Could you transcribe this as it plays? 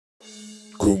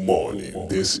Good morning.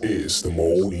 This is the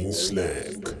morning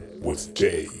snack with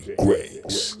Jay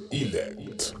Grace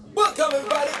Elect. Welcome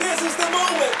everybody. This is the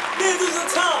moment. This is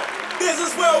the time. This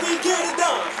is where we get it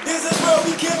done. This is where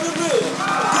we keep it real.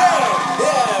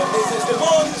 Yeah. This is the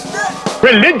morning snack.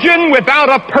 Religion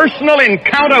without a personal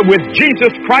encounter with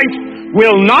Jesus Christ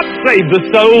will not save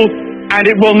the soul, and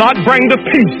it will not bring the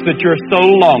peace that your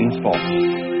soul longs for.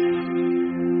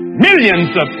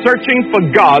 Millions of searching for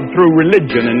God through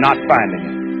religion and not finding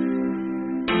it.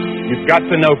 You've got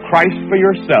to know Christ for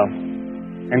yourself.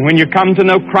 And when you come to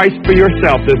know Christ for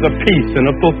yourself, there's a peace and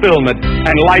a fulfillment,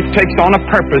 and life takes on a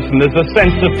purpose, and there's a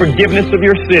sense of forgiveness of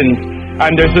your sins,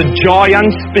 and there's a joy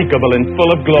unspeakable and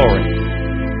full of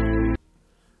glory.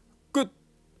 Good.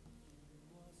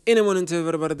 Anyone to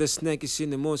everybody, the snack is in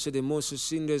the most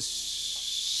in the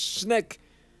snack.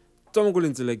 Tom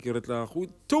Collins like you're too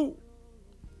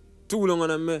long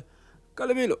on me.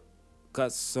 Calabilo.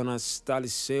 Kasana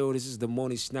Staliseo. This is the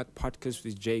morning snack podcast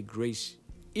with Jay Grace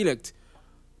Elect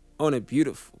on a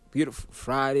beautiful, beautiful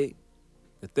Friday,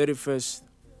 the 31st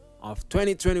of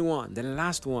 2021. The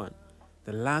last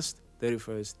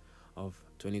 31st of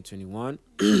 2021.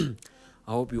 I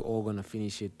hope you're all gonna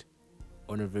finish it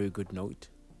on a very good note,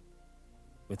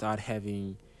 without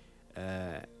having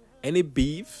any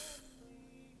beef,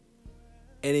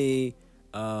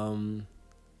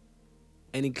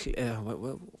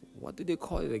 what do they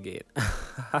call it again?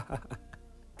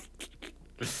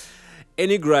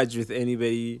 Any grudge with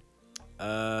anybody,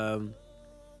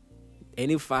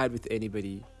 any fight with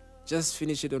anybody. Just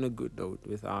finish it on a good note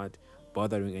without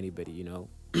bothering anybody, you know.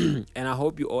 And I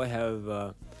hope you all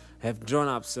have drawn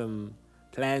up some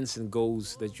plans and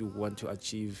goals that you want to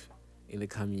achieve in the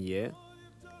coming year,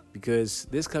 because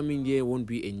this coming year won't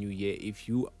be a new year if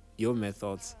your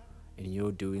methods and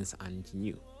your doings aren't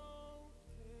new.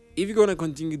 If you're gonna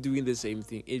continue doing the same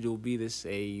thing, it will be the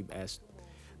same as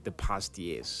the past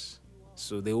years.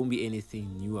 So there won't be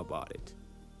anything new about it.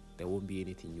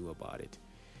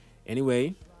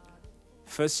 Anyway,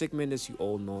 first segment, as you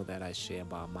all know, that I share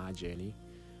about my journey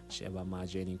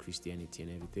in Christianity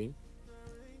and everything.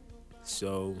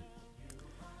 So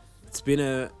it's been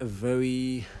a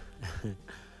very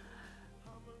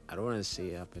I don't want to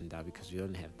say up and down, because we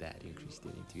don't have that in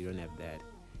Christianity. We don't have that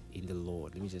in the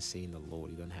Lord. Let me just say in the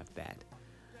Lord, you don't have that.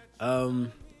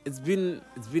 It's been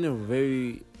a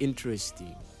very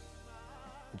interesting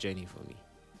journey for me.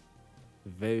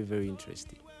 Very, very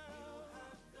interesting.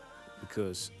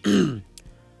 Because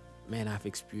man, I've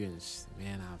experienced,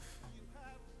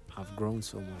 I've grown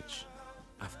so much.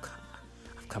 I've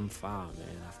come far,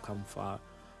 man. I've come far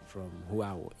from who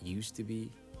I used to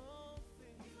be,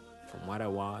 from what I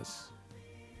was,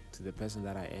 to the person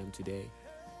that I am today.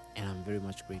 And I'm very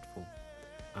much grateful.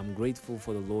 I'm grateful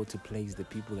for the Lord to place the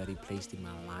people that He placed in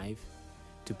my life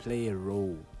to play a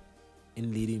role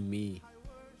in leading me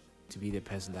to be the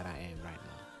person that I am right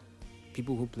now.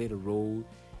 People who played a role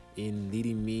in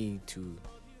leading me to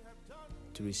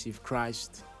receive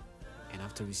Christ, and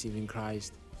after receiving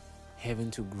Christ,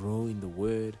 having to grow in the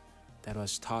Word that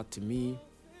was taught to me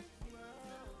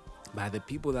by the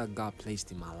people that God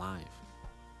placed in my life.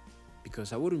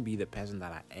 Because I wouldn't be the person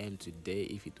that I am today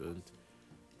if it weren't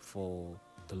for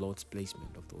the Lord's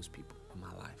placement of those people in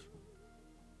my life.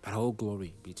 But all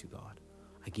glory be to God.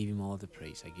 I give Him all the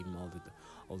praise. I give Him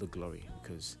all the glory,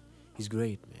 because He's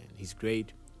great, man. He's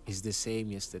great. He's the same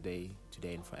yesterday,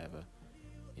 today, and forever.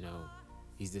 You know,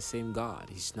 He's the same God.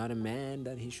 He's not a man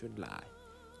that He should lie.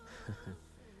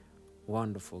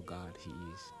 Wonderful God He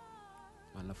is.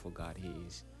 Wonderful God He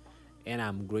is. And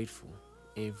I'm grateful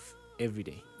every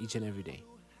day, each and every day.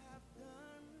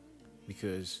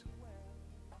 Because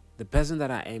the person that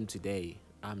I am today,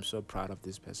 I'm so proud of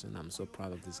this person. I'm so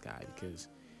proud of this guy, because,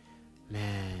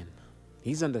 man,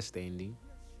 he's understanding.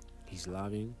 He's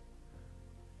loving.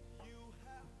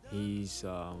 He's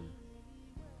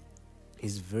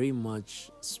very much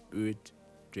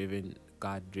spirit-driven,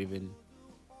 God-driven.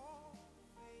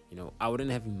 You know, I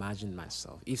wouldn't have imagined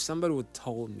myself. If somebody would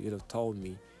have told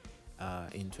me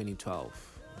in 2012,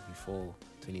 before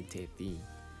 2013,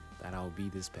 that I'll be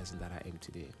this person that I am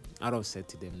today, I'd have said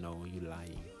to them, no, you're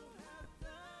lying.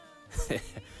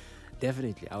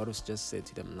 Definitely, I would have just said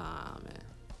to them, nah, man,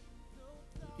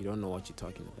 you don't know what you're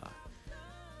talking about.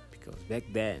 Because back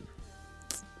then,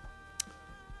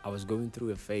 I was going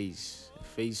through a phase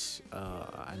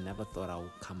I never thought I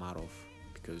would come out of,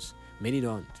 because many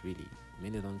don't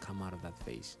come out of that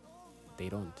phase. They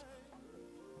don't,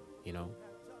 you know.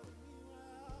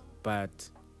 But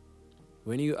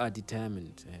when you are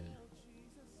determined and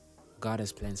God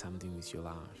has planned something with your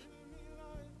life,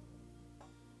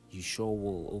 you sure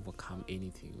will overcome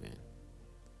anything, man.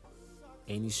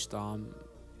 any storm,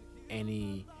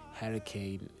 any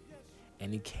hurricane,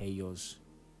 any chaos,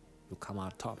 you come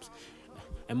out tops.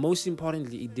 And most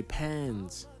importantly, it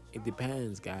depends. It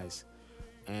depends, guys.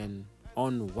 And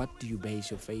on what do you base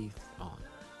your faith on?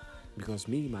 Because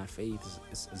my faith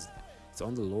is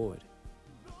on the Lord.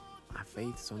 My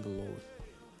faith is on the Lord.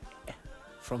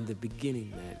 From the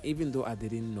beginning, man, even though I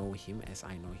didn't know him as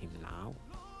I know him now,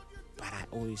 but I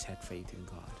always had faith in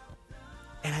God.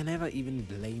 And I never even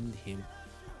blamed him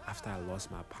after I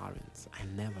lost my parents. I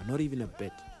never, not even a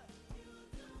bit.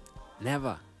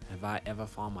 Never have I ever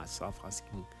found myself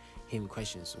asking him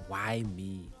questions. Why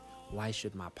me? Why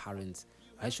should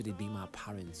it be my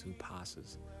parents who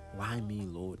passes? Why me,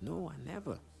 Lord? No, I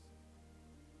never.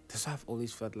 That's why I've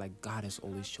always felt like God has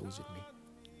always chosen me.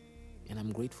 And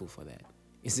I'm grateful for that.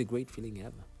 It's a great feeling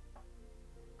ever.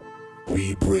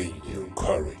 We bring you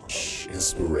courage,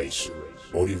 inspiration,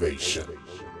 motivation,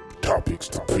 topics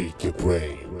to pique your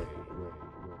brain,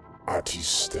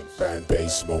 artist and fan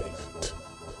base moment,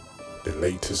 the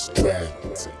latest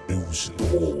trends and news in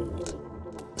the world,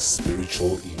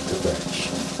 spiritual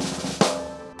intervention.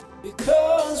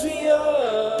 Because we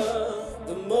are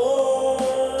the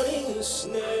Morning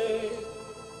Snake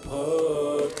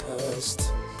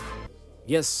Podcast.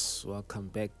 Yes, welcome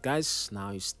back, guys.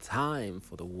 Now it's time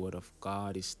for the Word of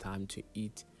God. It's time to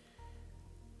eat,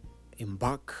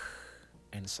 embark,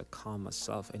 and succumb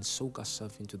ourselves and soak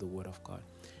ourselves into the Word of God.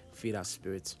 Feed our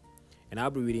spirits. And I'll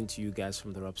be reading to you guys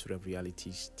from the Rhapsody of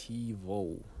Realities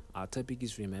TiVo. Our topic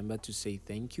is remember to say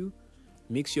thank you.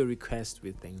 Mix your request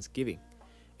with thanksgiving.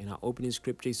 And our opening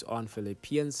scripture is on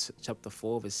Philippians chapter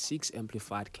 4 verse 6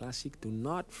 Amplified Classic. Do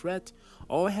not fret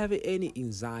or have any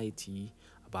anxiety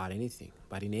about anything,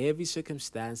 but in every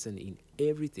circumstance and in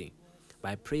everything,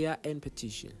 by prayer and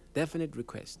petition, definite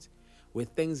request, with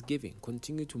thanksgiving,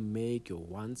 continue to make your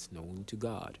wants known to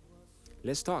God.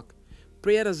 Let's talk.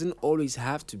 Prayer doesn't always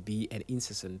have to be an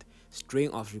incessant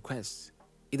string of requests.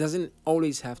 It doesn't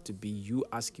always have to be you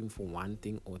asking for one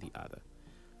thing or the other.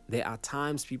 There are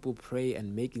times people pray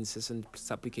and make incessant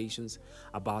supplications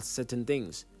about certain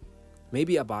things,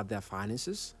 maybe about their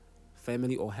finances,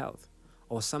 family, or health,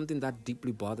 or something that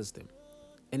deeply bothers them.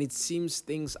 And it seems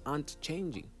things aren't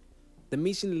changing. The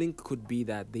missing link could be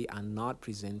that they are not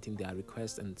presenting their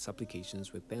requests and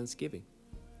supplications with thanksgiving.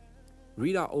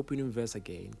 Read our opening verse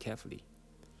again carefully.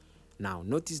 Now,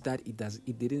 notice that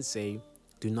it didn't say,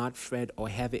 do not fret or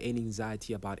have any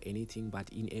anxiety about anything, but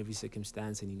in every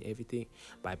circumstance and in everything,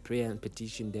 by prayer and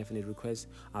petition, definite request,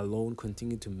 alone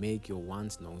continue to make your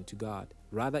wants known to God.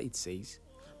 Rather, it says,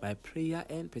 by prayer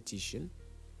and petition,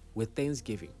 with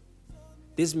thanksgiving.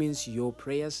 This means your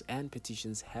prayers and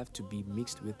petitions have to be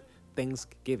mixed with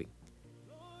thanksgiving.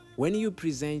 When you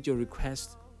present your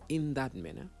request in that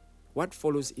manner, what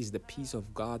follows is the peace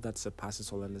of God that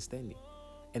surpasses all understanding.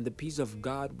 And the peace of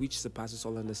God which surpasses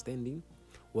all understanding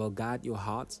will guard your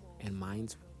hearts and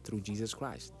minds through Jesus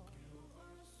Christ.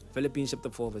 Philippians chapter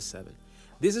 4 verse 7.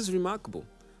 This is remarkable.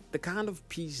 The kind of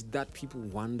peace that people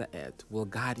wonder at will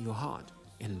guard your heart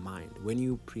and mind when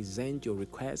you present your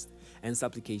requests and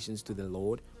supplications to the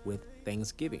Lord with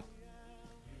thanksgiving.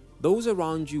 Those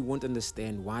around you won't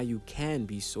understand why you can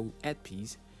be so at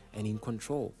peace and in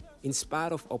control, in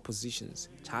spite of oppositions,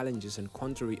 challenges, and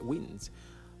contrary winds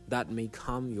that may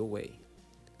come your way.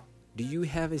 Do you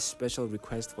have a special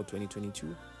request for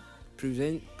 2022?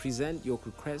 Present your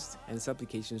requests and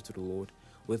supplications to the Lord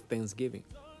with thanksgiving.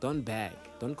 Don't beg,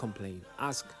 don't complain.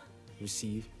 Ask,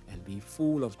 receive, and be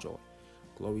full of joy.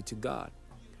 Glory to God.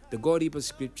 The God-deeper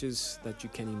scriptures that you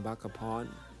can embark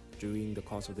upon during the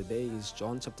course of the day is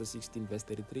John chapter 16 verse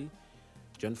 33,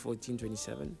 John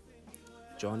 14:27,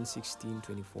 John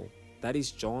 16:24. That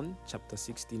is John chapter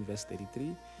 16 verse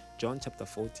 33, John chapter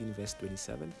 14 verse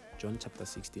 27, John chapter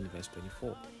 16 verse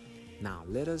 24. Now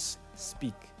let us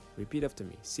speak. Repeat after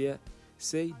me.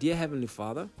 Say, Dear Heavenly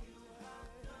Father,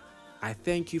 I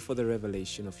thank you for the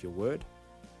revelation of your word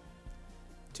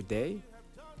today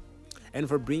and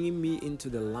for bringing me into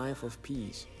the life of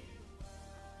peace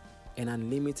and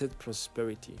unlimited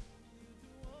prosperity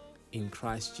in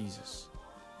Christ Jesus.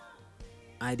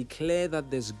 I declare that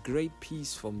there's great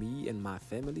peace for me and my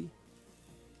family.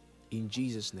 In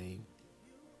Jesus' name,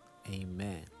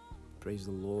 amen. Praise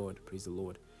the Lord. Praise the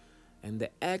Lord. And the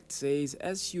act says,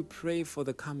 as you pray for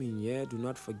the coming year, do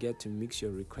not forget to mix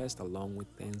your request along with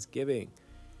thanksgiving.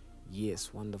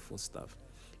 Yes, wonderful stuff.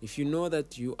 If you know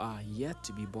that you are yet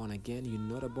to be born again, you're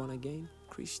not a born again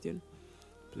Christian,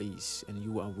 please, and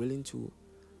you are willing to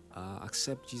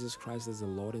accept Jesus Christ as the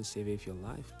Lord and Savior of your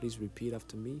life, please repeat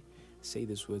after me. Say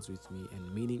these words with me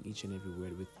and meaning each and every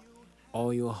word with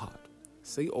all your heart.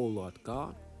 Say, oh Lord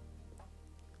God,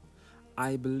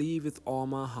 I believe with all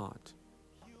my heart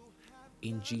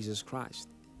in Jesus Christ,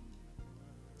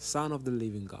 Son of the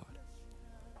living God.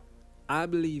 I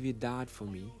believe he died for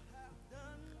me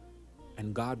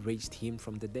and God raised him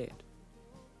from the dead.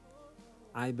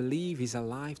 I believe he's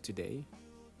alive today.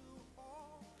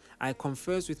 I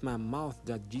confess with my mouth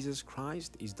that Jesus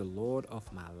Christ is the Lord of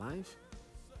my life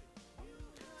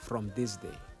from this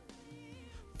day.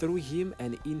 Through him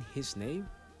and in his name,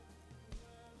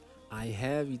 I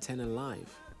have eternal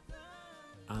life.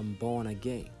 I'm born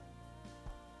again.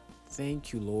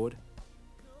 Thank you, Lord,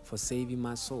 for saving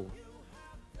my soul.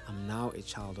 I'm now a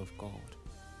child of God.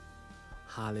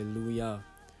 Hallelujah.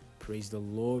 Praise the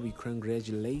Lord. We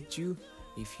congratulate you.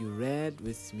 If you read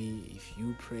with me, if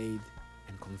you prayed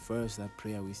and confessed that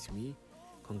prayer with me,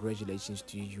 congratulations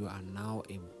to you. You are now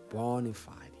a bona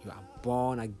fide. You are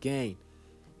born again.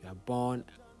 You are born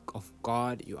of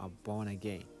God. You are born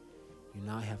again. You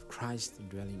now have Christ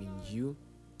dwelling in you.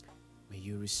 May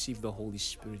you receive the Holy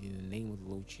Spirit in the name of the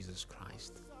Lord Jesus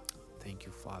Christ. Thank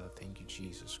you, Father. Thank you,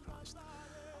 Jesus Christ.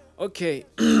 Okay.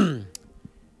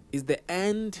 It's the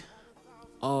end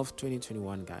of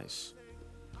 2021, guys.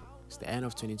 It's the end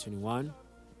of 2021.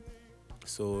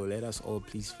 So let us all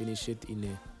please finish it in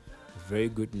a very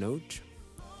good note.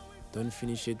 Don't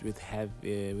finish it with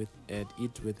having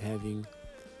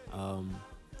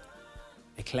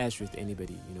a clash with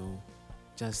anybody,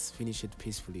 Just finish it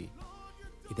peacefully.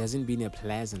 It hasn't been a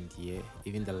pleasant year.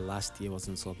 Even the last year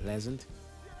wasn't so pleasant,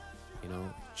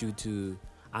 due to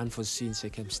unforeseen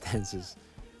circumstances,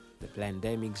 the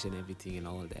pandemics and everything and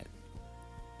all that.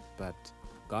 But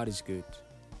God is good,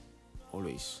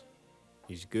 always.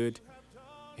 He's good,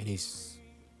 and He's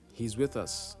with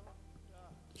us.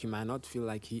 You might not feel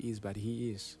like He is, but He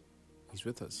is. He's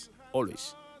with us,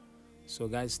 always. So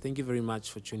guys, thank you very much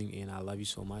for tuning in. I love you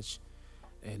so much.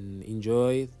 And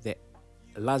enjoy the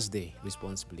last day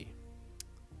responsibly.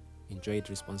 Enjoy it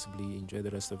responsibly. Enjoy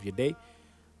the rest of your day.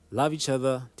 Love each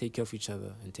other, take care of each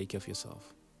other, and take care of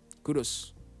yourself.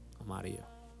 Kudos. I'm out of here.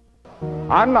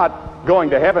 I'm not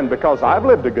going to heaven because I've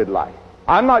lived a good life.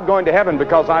 I'm not going to heaven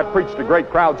because I've preached to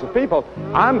great crowds of people.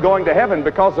 I'm going to heaven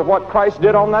because of what Christ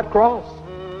did on that cross.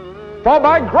 For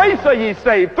by grace are ye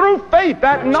saved, through faith,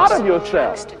 that not of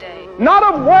yourself, not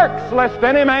of works, lest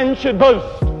any man should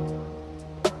boast.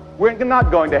 We're not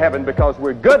going to heaven because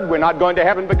we're good. We're not going to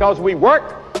heaven because we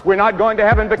work. We're not going to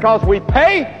heaven because we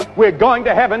pay. We're going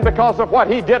to heaven because of what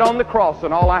He did on the cross,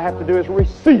 and all I have to do is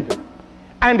receive it.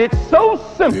 And it's so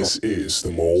simple. This is the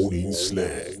Morning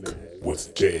Slang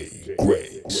with J.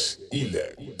 Grace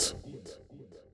Elect.